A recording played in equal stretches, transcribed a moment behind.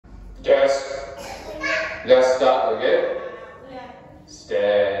Yes. Let's start again.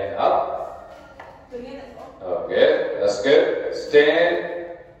 Stand up. Okay, that's good.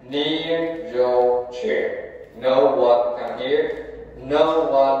 Stand near your chair. No one come here. No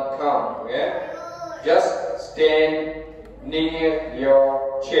one come. Okay? Just stand near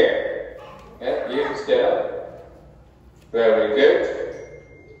your chair. Okay? You can stand up. Very good.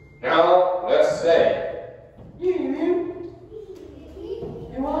 Now let's say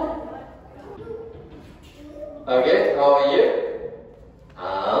okay, how are you?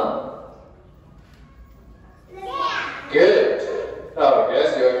 Good. Oh,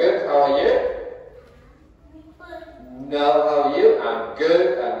 yes, you're good. How are you? No, how are you? I'm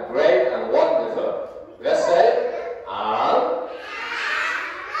good, I'm great, I'm wonderful. Let's say, I'm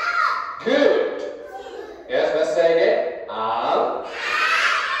good. Yes, let's say again. I'm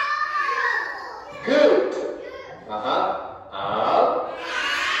good. I'm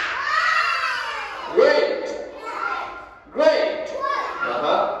great. Great.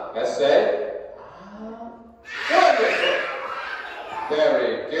 Let's say, wonderful.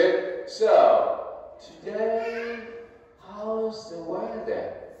 Very good. So, today, how's the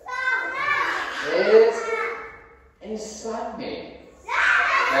weather? It's sunny.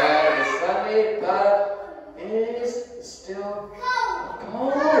 It's sunny, but it's still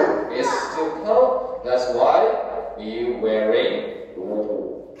cold. It's still cold. That's why we're wearing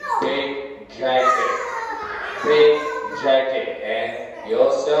big jacket. Big jacket. And you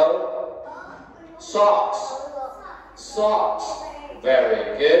also socks. Socks.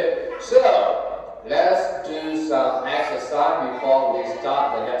 Very good. So, let's do some exercise before we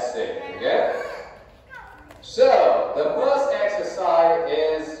start the lesson. Okay? So, the first exercise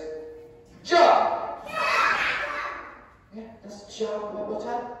is jump. Yeah, let's jump one more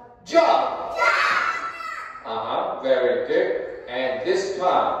time. Jump. Very good. And this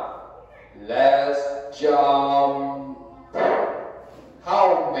time, let's jump.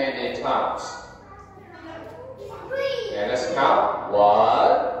 How many times? Yeah, let's count.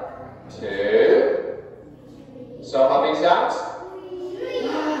 1, 2. So how many times?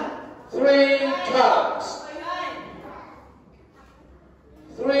 3 times.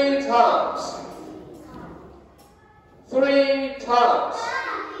 3 times. 3 times.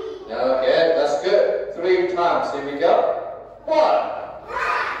 Okay, that's good. 3 times. Here we go. 1.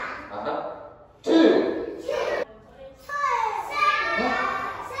 2.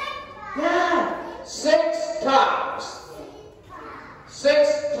 6 times.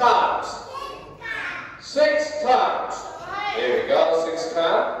 6 times. 6 times. Here we go. 6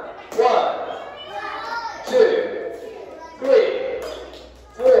 times. 1, 2, 3,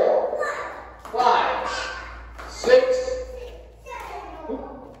 4, 5, 6.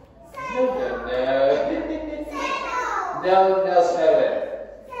 No, 7.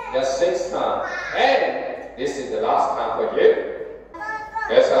 Just 6 times. And this is the last time for you.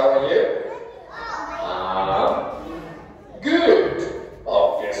 Yes, how are you? Good.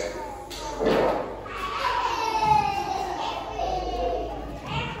 Oh, yes.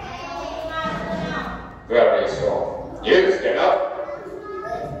 Very strong. You stand up.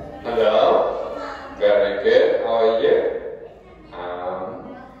 Hello. Very good. How are you?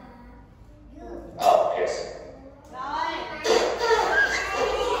 Oh, yes.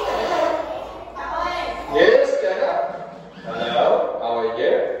 Yes, stand up. Hello. How are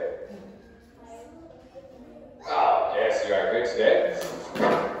you? Oh, yes, you are good today.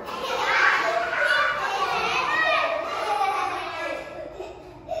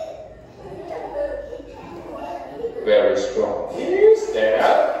 Very strong. You stand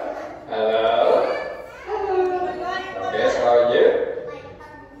up. Hello. Yes, how are you?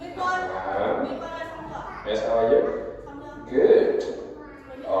 Yes, how are you? Good.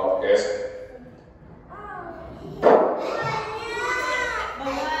 Oh, yes.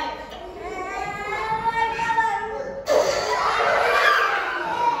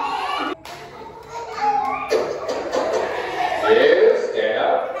 Yes, stand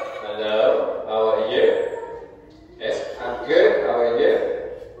up. Hello, how are you? Yes, I'm good.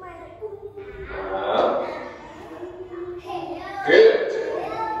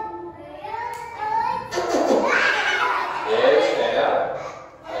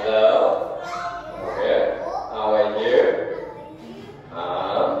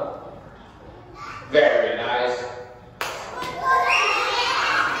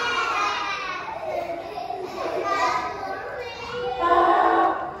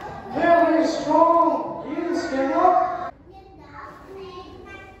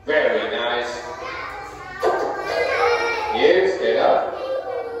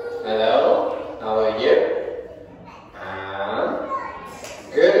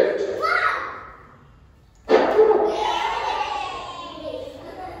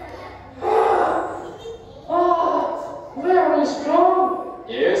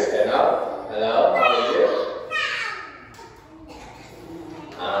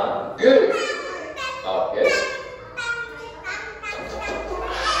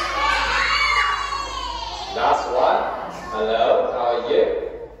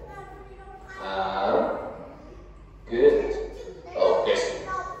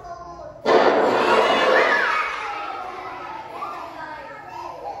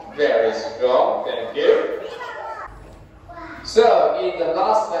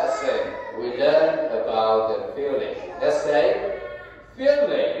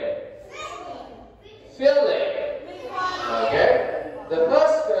 feeling. Feeling. Okay? The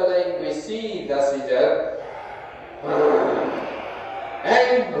first feeling we see, that's it.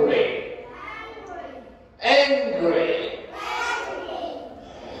 Angry. Angry.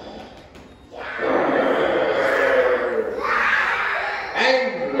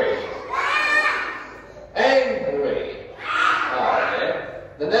 Angry. Angry. Okay.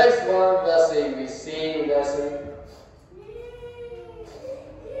 The next one, let's see, we see, let's see.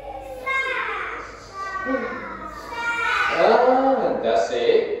 That's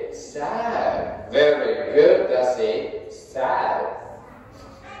it. Sad. Very good. That's it. Sad.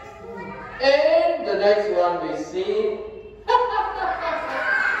 And the next one we see.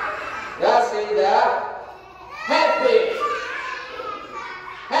 That's it. Happy.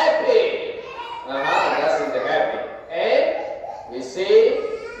 Happy. That's it. Happy. And we see.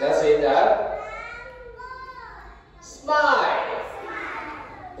 That's it. Smile.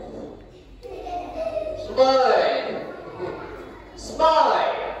 Smile.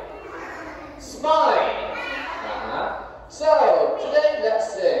 Smile. Smile. So today's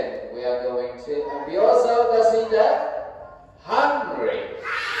lesson we are going to, and we also does see that hungry.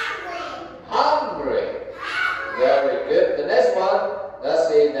 Hungry. Very good. The next one, let's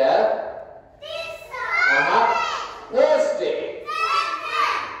see that thirsty.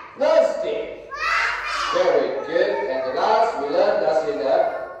 Thirsty. Very good. And the last we learn, let's see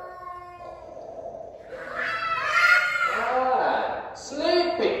that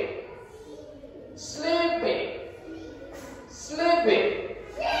sleepy. Sleepy. Sleepy.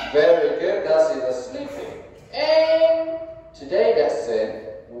 Very good. That's it. Sleepy. And today lesson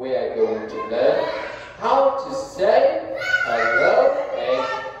we are going to learn how to say hello and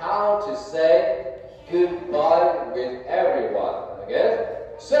how to say goodbye with everyone. Okay?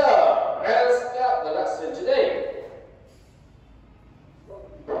 So let's start the lesson today.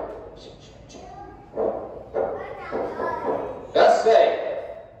 Let's say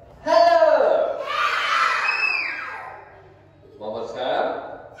hello. One more time.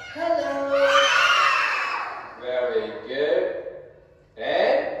 Hello. Very good.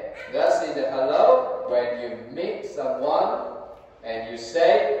 And let's see the hello when you meet someone and you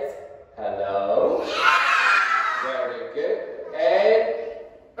say hello. Very good. And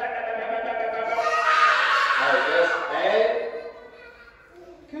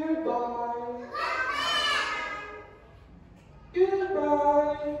goodbye.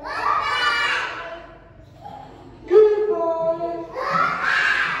 Goodbye. Goodbye.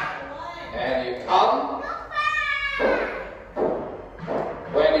 And you come.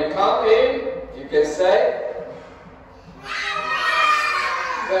 When you come in, you can say,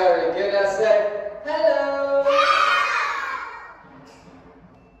 very good, I say, hello.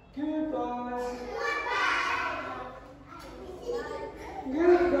 Goodbye.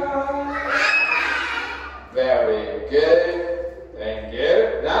 Goodbye. Very good. Thank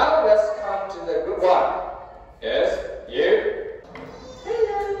you. Now let's come to the good one. Yes, you.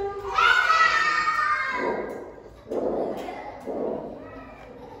 Hello.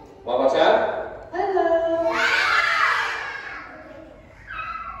 One more time. Hello.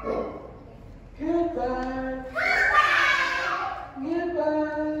 Goodbye.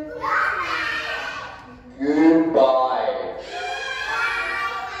 Goodbye. Goodbye.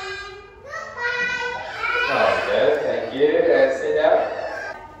 Okay, thank you. And sit down.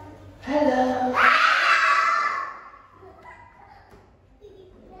 Hello.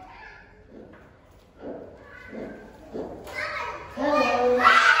 Hello.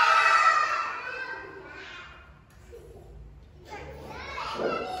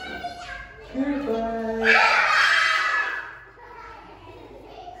 Goodbye.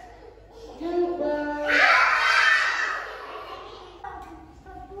 Goodbye.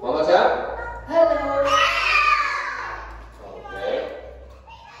 One more time. Hello. Okay.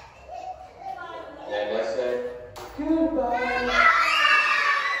 And let's say goodbye.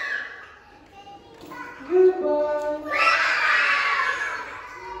 Goodbye.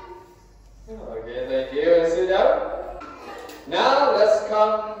 Okay, thank you. And sit down. Now let's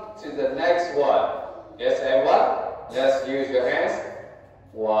come to the next one. Yes, everyone? Let's use your hands.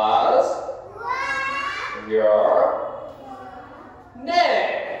 Was your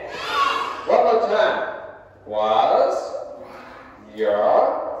name? One more time. Was your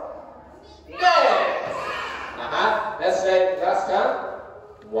name? Let's say it last time.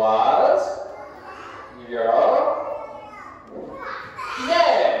 Was your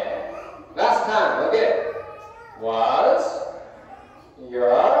name? Last time, okay? Was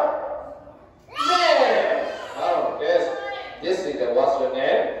your name? Oh, yes. This is the what's your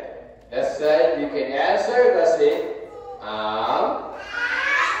name?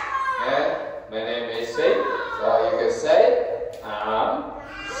 say, I'm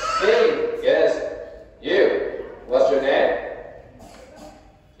C. Yes. You. What's your name?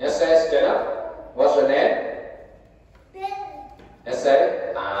 Yes, say, stand up. What's your name? Yes,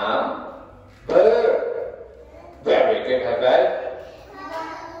 say, I'm Bird. Very good, Habai.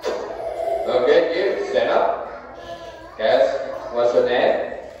 Okay, you stand up. Yes. What's your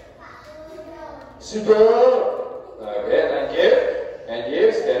name? Super. Okay, thank you. And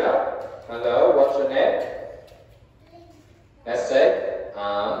you stand up. Hello, what's your name? Let's say,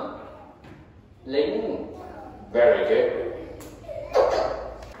 I'm Ling. Very good.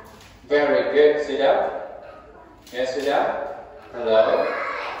 Very good. Sit down. Yes, sit down. Hello.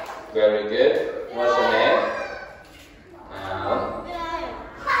 Very good. What's your name?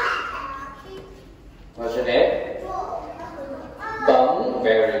 What's your name? Bum.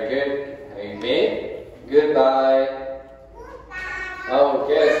 Very good. Amy. Goodbye.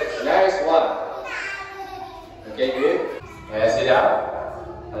 Okay, nice one. Okay, good. Yes, sit down.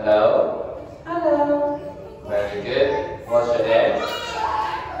 Hello. Hello. Very good. What's your name?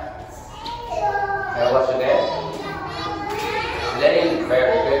 What's your name? Lane.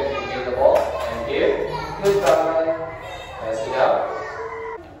 Very good. Beautiful. Thank you. Goodbye. Yes, sit down.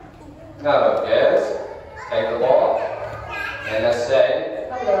 Now, yes. Take the ball. And let's say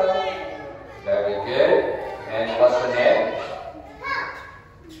hello. Very good. And what's your name?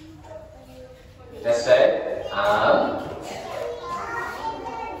 Let's say I'm.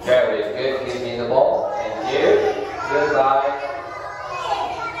 Very good. Give me the ball. Thank you. Goodbye.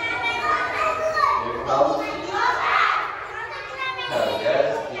 You come. Yes.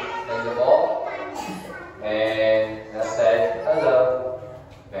 Take the ball. And let's say hello.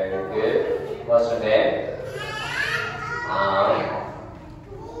 Very good. What's your name?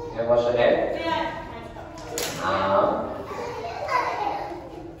 And what's your name?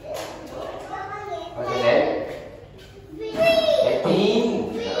 What's your name?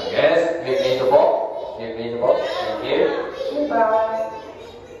 18. Yes, give me the ball. Give me the ball. Thank you. Goodbye.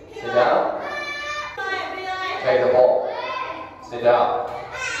 Sit down. Take the ball. Sit down.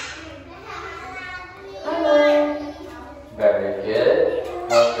 Hello. Very good.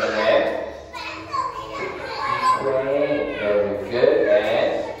 What's your name? Great. Very good.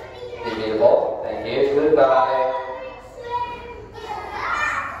 And give me the ball. Thank you. Goodbye.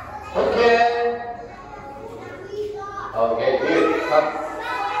 Okay. Okay, good. Come.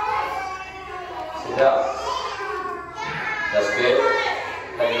 Sit down. That's good.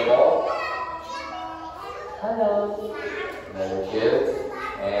 Take the ball. Hello. Very good.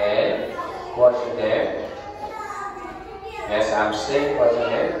 And what's your name? Yes, I'm sick. What's your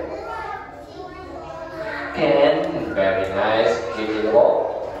name? Ken. Very nice. Give me the ball.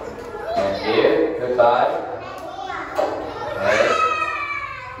 Thank you. Goodbye. Yes.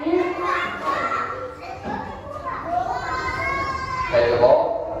 Take the ball.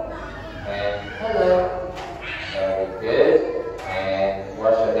 And hello. Very good. And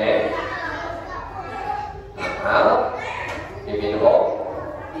what's your name? Give me the ball.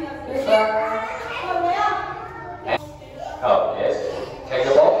 Goodbye. Oh, yes. Take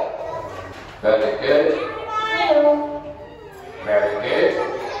the ball. Very good. Hello. Very good.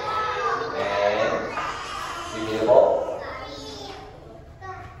 And give me the ball.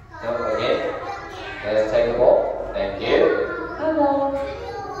 No, again. Let's take the ball. Thank you. Hello.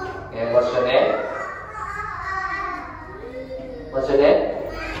 And what's your name? What's your name?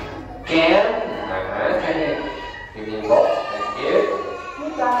 Ken. Ken. Give me the ball. Thank you.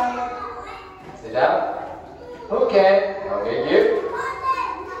 Goodbye. Sit down. Okay. Okay, you.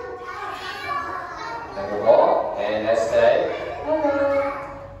 Take the ball. And let's say Hello.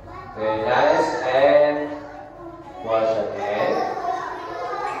 very nice. And what's your name?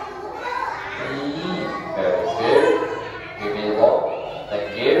 Very good. Give me the ball.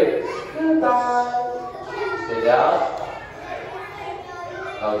 Thank you. Goodbye. Sit down.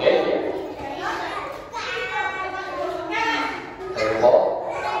 Okay. Take the ball.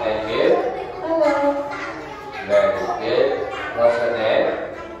 Thank you. Hello. Very good. What's your name?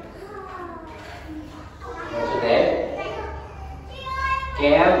 What's your name?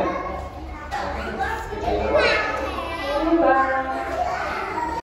 Cam.